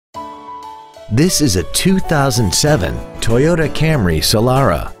This is a 2007 Toyota Camry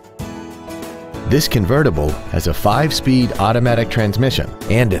Solara. This convertible has a 5-speed automatic transmission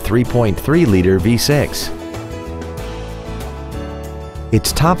and a 3.3-liter V6.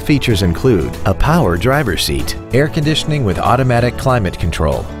 Its top features include a power driver's seat, air conditioning with automatic climate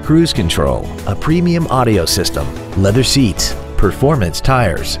control, cruise control, a premium audio system, leather seats, performance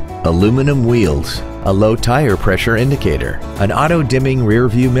tires, aluminum wheels, a low tire pressure indicator, an auto-dimming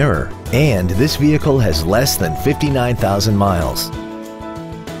rear-view mirror, and this vehicle has less than 59,000 miles.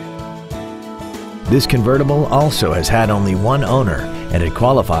 This convertible also has had only one owner, and it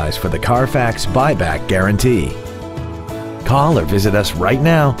qualifies for the Carfax buyback guarantee. Call or visit us right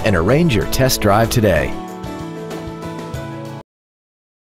now and arrange your test drive today.